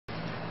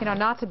You know,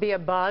 not to be a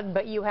bug,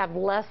 but you have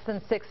less than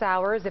 6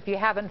 hours if you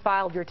haven't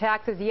filed your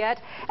taxes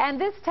yet.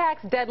 And this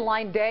tax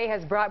deadline day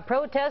has brought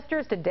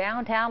protesters to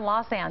downtown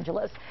Los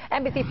Angeles.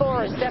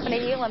 NBC4's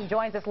Stephanie Elam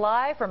joins us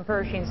live from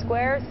Pershing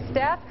Square.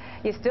 Steph,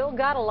 you still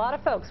got a lot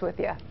of folks with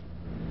you.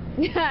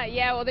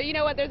 Yeah, well, you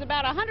know what? There's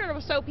about 100 or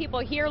so people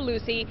here,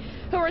 Lucy,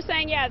 who are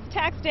saying, yeah, it's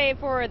tax day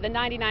for the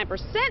 99%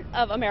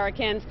 of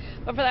Americans,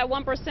 but for that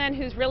 1%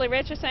 who's really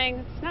rich, are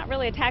saying it's not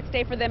really a tax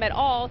day for them at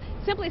all,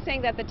 simply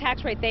saying that the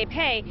tax rate they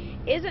pay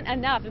isn't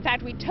enough. In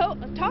fact, we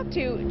talked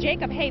to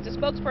Jacob Hayes, a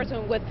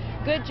spokesperson with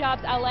Good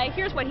Jobs LA.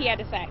 Here's what he had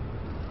to say.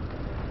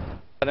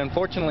 But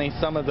unfortunately,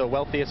 some of the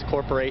wealthiest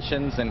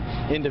corporations and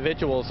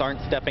individuals aren't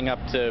stepping up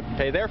to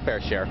pay their fair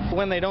share.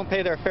 When they don't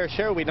pay their fair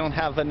share, we don't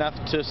have enough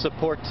to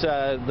support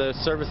the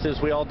services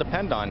we all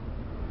depend on.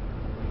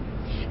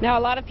 Now,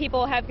 a lot of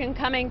people have been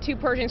coming to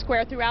Pershing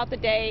Square throughout the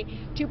day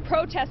to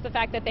protest the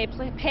fact that they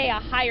pay a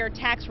higher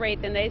tax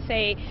rate than they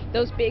say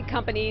those big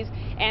companies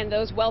and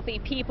those wealthy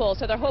people.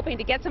 So they're hoping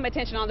to get some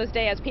attention on this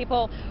day as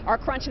people are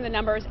crunching the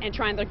numbers and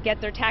trying to get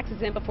their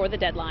taxes in before the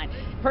deadline.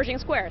 Pershing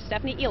Square,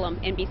 Stephanie Elam,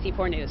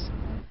 NBC4 News.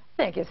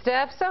 Thank you,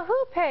 Steph. So who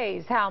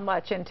pays how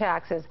much in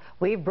taxes?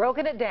 We've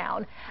broken it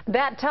down.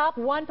 That top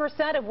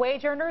 1% of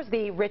wage earners,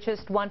 the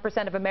richest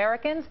 1% of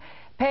Americans,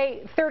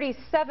 pay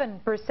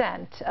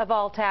 37% of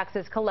all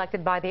taxes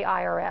collected by the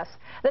IRS.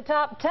 The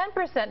top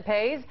 10%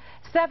 pays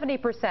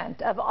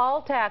 70% of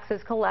all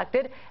taxes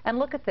collected. And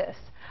look at this,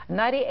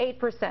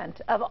 98%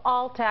 of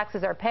all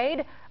taxes are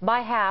paid by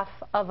half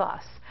of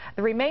us.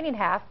 The remaining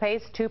half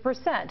pays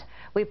 2%.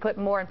 We put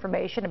more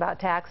information about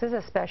taxes,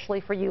 especially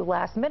for you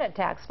last-minute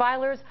tax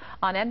filers,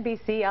 on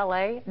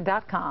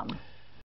NBCLA.com.